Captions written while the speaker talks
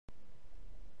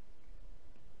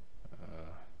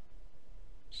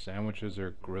Sandwiches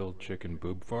are grilled chicken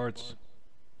boob farts.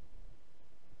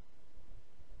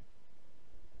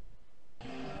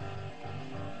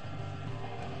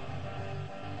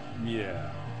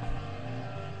 Yeah.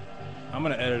 I'm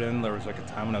gonna edit in, there was like a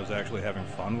time when I was actually having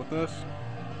fun with this.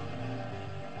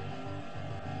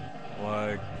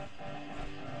 Like,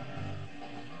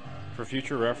 for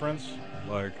future reference,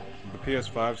 like, the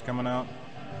PS5's coming out,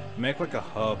 make like a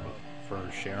hub for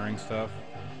sharing stuff,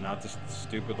 not just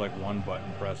stupid like one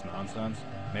button press nonsense.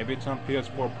 Maybe it's on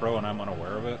PS4 Pro and I'm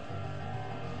unaware of it,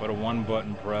 but a one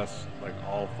button press, like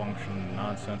all function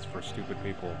nonsense for stupid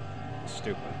people is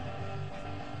stupid.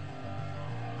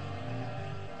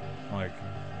 Like,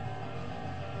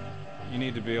 you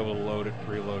need to be able to load it,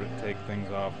 preload it, take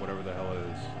things off, whatever the hell it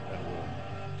is, at will.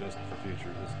 Just for future,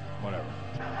 just whatever.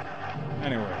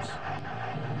 Anyways.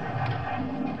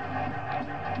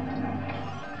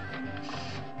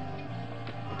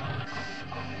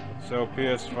 So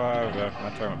PS5, I'm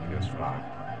not talking about PS5.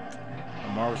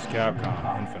 Marvel's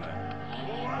Capcom Infinite.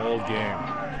 Old game.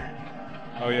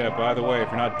 Oh yeah, by the way, if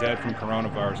you're not dead from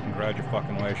coronavirus,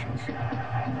 congratulations.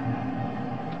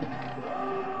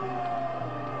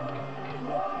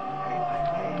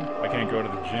 I can't go to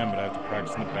the gym, but I have to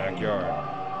practice in the backyard.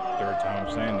 Third time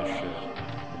I'm saying this shit.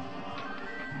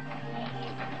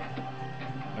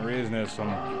 The reason is some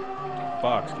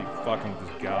fucks keep fucking with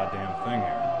this goddamn thing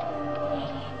here.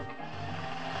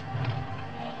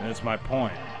 And it's my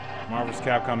point. Marvel's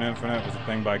Capcom Infinite was a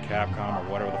thing by Capcom, or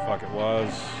whatever the fuck it was,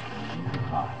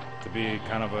 to be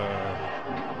kind of a...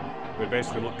 It would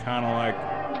basically look kind of like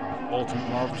Ultimate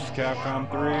Marvel's Capcom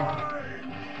 3.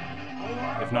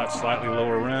 If not slightly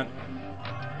lower rent,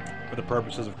 for the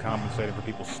purposes of compensating for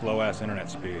people's slow-ass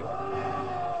internet speed.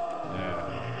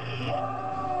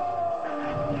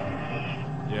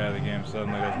 Yeah, the game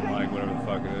suddenly doesn't like whatever the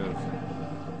fuck it is.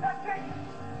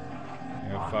 You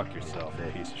know, fuck yourself,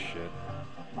 you piece of shit.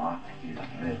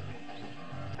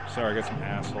 Sorry, I got some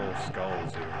asshole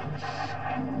skulls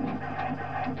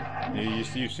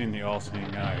here. You've seen the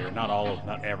all-seeing eye here.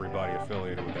 Not everybody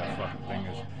affiliated with that fucking thing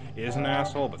is an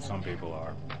asshole, but some people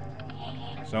are.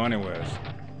 So anyways,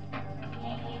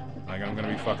 like, I'm gonna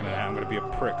be a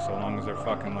prick so long as they're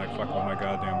fucking with my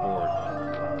goddamn board.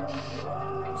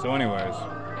 So anyways,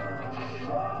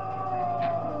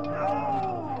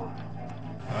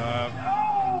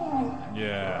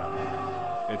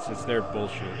 yeah, it's their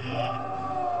bullshit.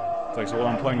 It's like, so while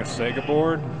I'm playing a Sega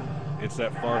board, it's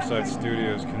that Farside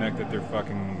Studios connected. They're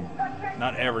fucking,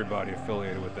 not everybody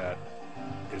affiliated with that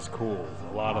is cool.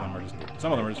 A lot of them are just,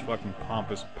 some of them are just fucking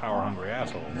pompous, power-hungry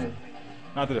assholes.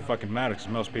 Not that it fucking matters,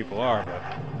 because most people are, but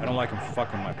I don't like them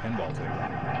fucking my pinball table.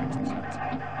 That makes no sense.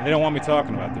 And they don't want me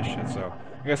talking about this shit, so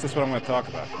I guess that's what I'm going to talk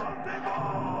about.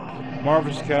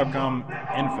 Marvel's Capcom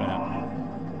Infinite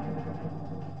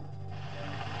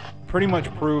pretty much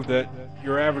proved that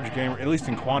your average gamer, at least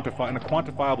in a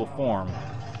quantifiable form,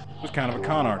 was kind of a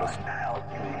con artist.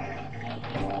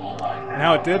 And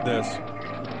how it did this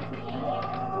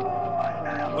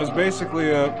was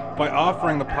basically by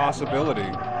offering the possibility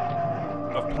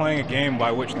of playing a game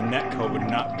by which the netcode would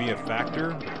not be a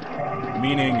factor,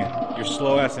 meaning your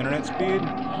slow-ass internet speed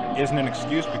isn't an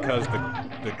excuse because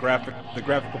the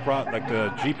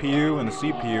GPU and the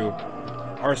CPU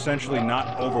are essentially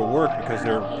not overworked because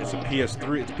it's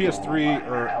PS3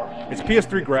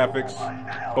 graphics,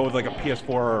 but with like a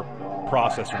PS4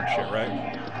 processor and shit, right?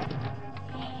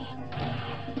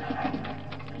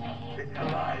 It's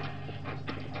alive.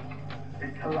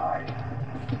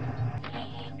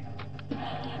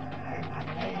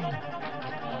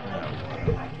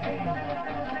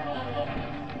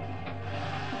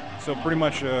 So pretty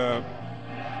much, the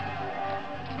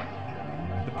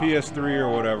PS3 or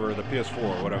whatever, the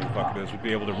PS4, whatever the fuck it is, would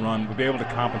be able to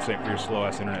compensate for your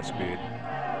slow-ass internet speed.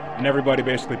 And everybody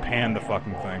basically panned the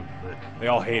fucking thing. They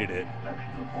all hated it.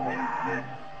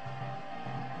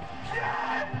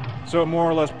 So it more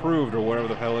or less proved, or whatever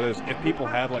the hell it is, if people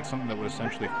had like something that would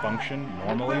essentially function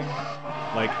normally,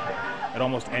 like at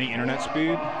almost any internet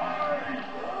speed,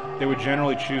 they would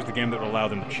generally choose the game that would allow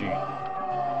them to cheat.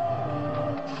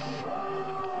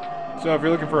 So if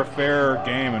you're looking for a fair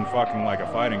game and fucking like a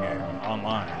fighting game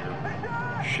online,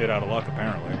 you're shit out of luck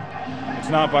apparently. It's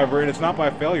not by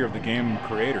failure of the game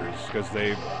creators, because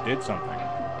they did something.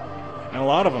 And a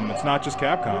lot of them, it's not just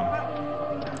Capcom.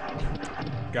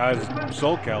 Guys,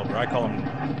 Soul Calibur, I call them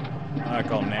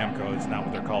Namco, it's not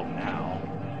what they're called now.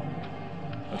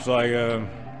 It's like,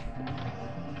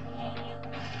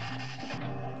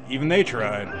 even they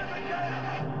tried.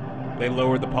 They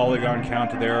lowered the polygon count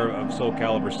to there of Soul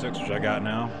Calibur 6, which I got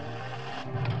now.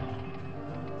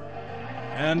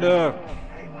 And,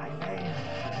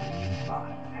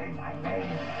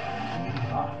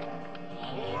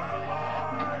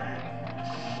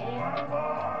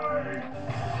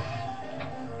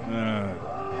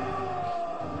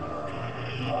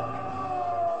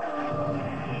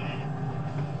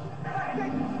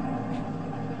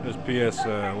 PS,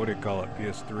 what do you call it?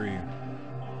 PS3.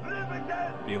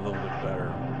 Be a little bit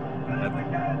better. That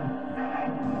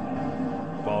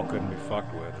ball couldn't be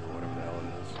fucked with, or whatever the hell it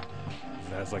is.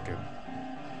 It has like a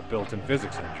built-in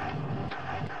physics engine.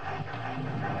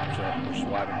 Which is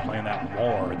why I've been playing that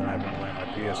more than I've been playing my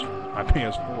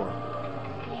PS4.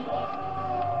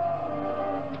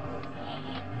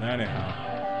 Anyhow.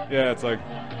 Yeah, it's like,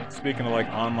 speaking of like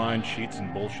online cheats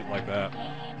and bullshit like that,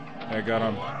 I got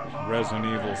on Resident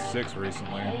Evil 6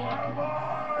 recently.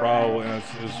 Probably, it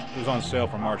was on sale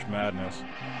for March Madness.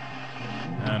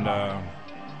 And, like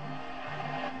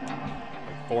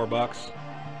 $4. So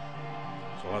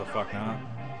why the fuck not?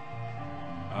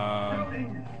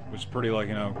 Was pretty, like,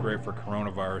 you know, great for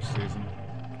coronavirus season.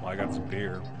 Well, I got some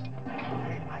beer.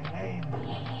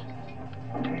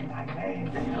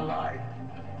 It's alive.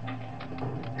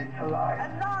 It's alive.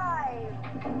 Alive!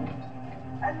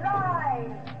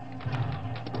 Alive!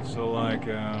 So, like,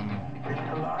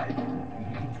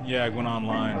 yeah, I went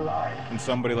online, and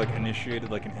somebody, like,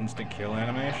 initiated, like, an instant kill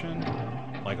animation,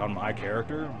 like, on my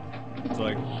character. It's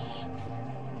like,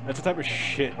 that's the type of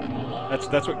shit,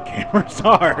 that's what gamers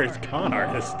are, it's con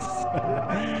artists.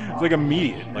 It's like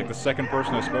immediate, like the second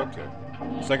person I spoke to,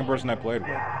 the second person I played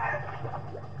with.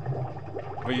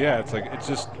 But yeah, it's like, it's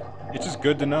just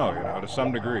good to know, you know, to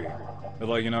some degree, that,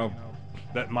 like, you know,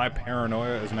 that my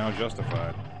paranoia is now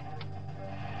justified.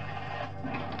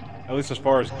 At least as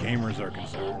far as gamers are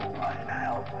concerned.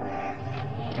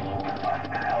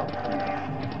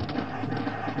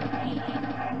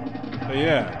 But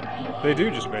yeah, they do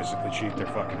just basically cheat their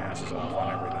fucking asses off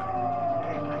on everything.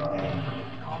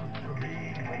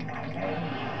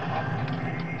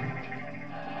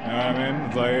 You know what I mean?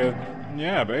 It's like,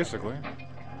 yeah, basically.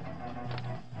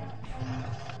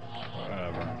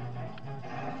 Whatever.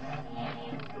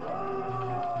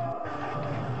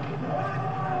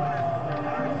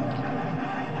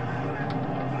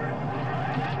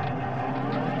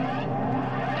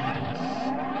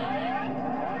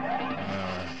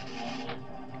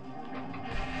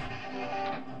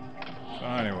 So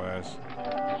anyways.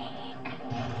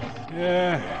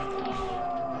 Yeah.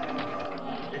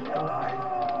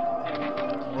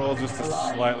 World's just a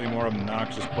slightly more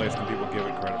obnoxious place than people give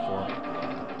it credit for.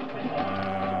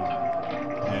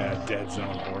 Yeah, dead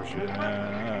zone horseshit.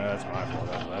 That's my fault.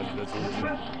 That's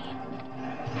legit.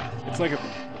 It's like a...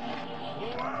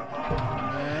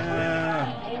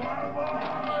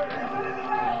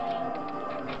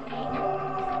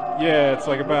 yeah, it's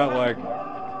like about like...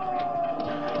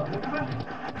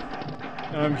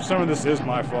 some of this is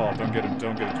my fault. Don't get it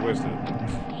twisted.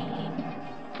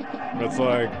 But it's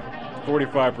like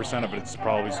 45% of it's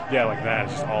probably, yeah, like that.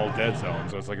 It's just all dead zone.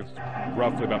 So it's like it's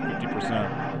roughly about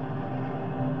 50%.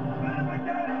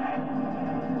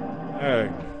 Hey.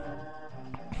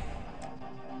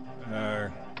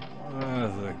 What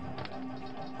is it?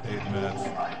 8 minutes.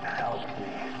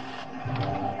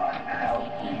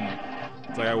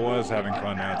 It's like I was having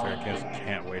fun now. It's like I just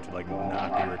can't wait to like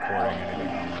not be recording anything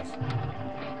on this.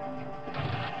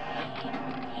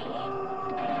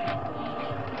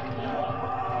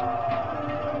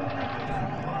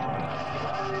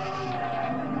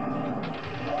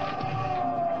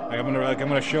 Like I'm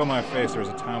gonna show my face. There was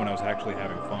a time when I was actually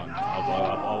having fun.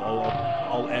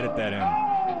 I'll edit that in,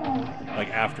 like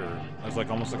after. It was like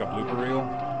almost like a blooper reel.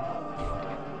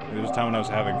 There was a time when I was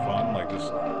having fun, like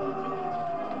just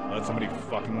let somebody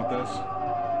fucking with this.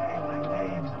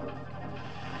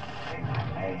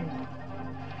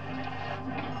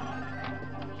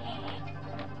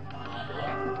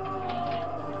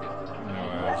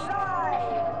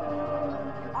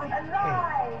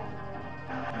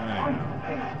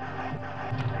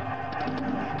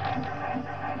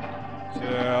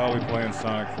 Yeah, I'll be playing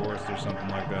Sonic Force or something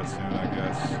like that soon, I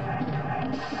guess.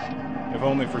 If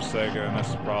only for Sega, and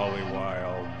that's probably why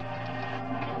I'll...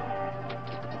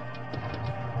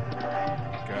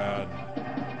 God.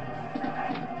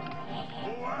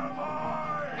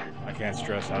 I can't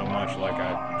stress how much, like,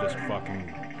 I just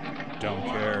fucking don't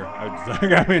care.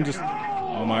 I mean, just...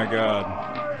 Oh my god.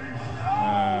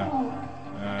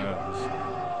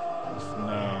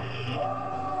 No.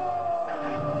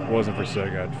 If it wasn't for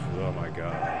Sega, oh my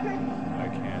god, I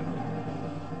can't.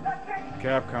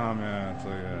 Capcom, yeah, it's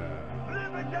like,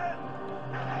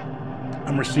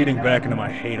 I'm receding back into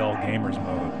my hate all gamers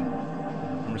mode.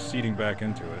 I'm receding back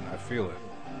into it, and I feel it.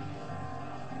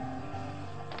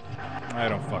 I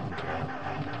don't fucking care.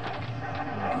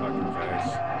 My fucking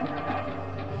face.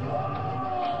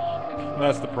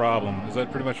 That's the problem, is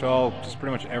that pretty much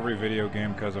every video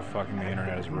game because of fucking the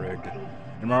internet is rigged.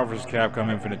 And Marvel vs. Capcom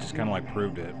Infinite just kind of like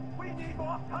proved it.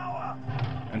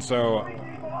 And so,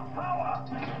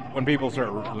 when people start,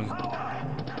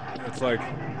 it's like,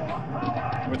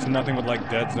 it's nothing but like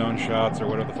dead zone shots or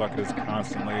whatever the fuck it is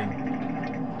constantly,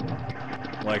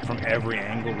 like from every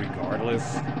angle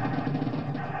regardless.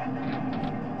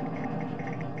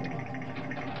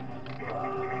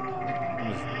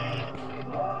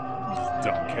 I just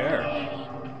don't care.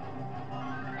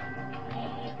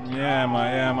 Yeah, am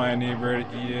I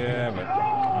inebriated? Yeah, but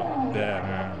oh,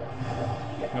 damn.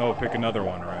 Oh, pick another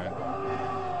one, right?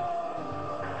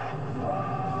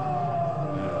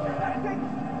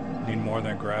 Need more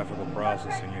than graphical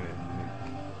processing unit.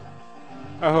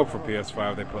 I hope for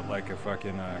PS5 they put like a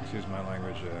fucking, excuse my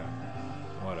language,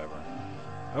 whatever.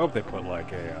 I hope they put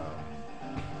like a,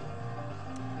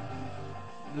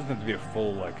 it doesn't have to be a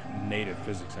full like native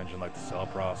physics engine like the cell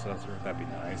processor. That'd be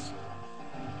nice.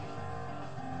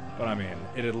 But I mean,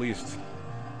 it at least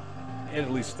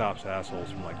stops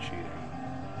assholes from like cheating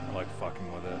or like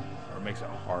fucking with it, or it makes it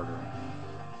harder.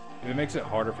 If it makes it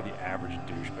harder for the average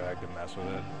douchebag to mess with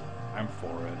it, I'm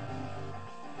for it.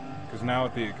 Because now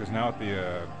with the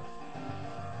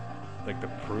like the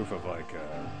proof of like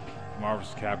Marvel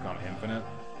vs. Capcom Infinite,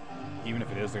 even if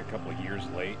it is like a couple of years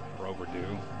late or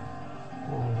overdue,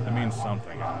 that means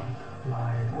something. You know?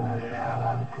 Lies in a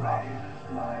shallow grave.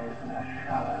 Lies in a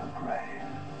shallow grave.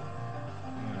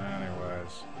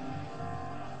 Anyways,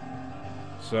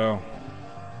 so.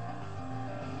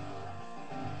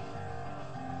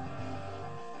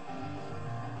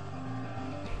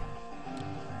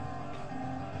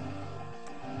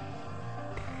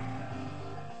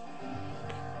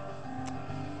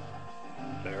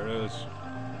 There it is.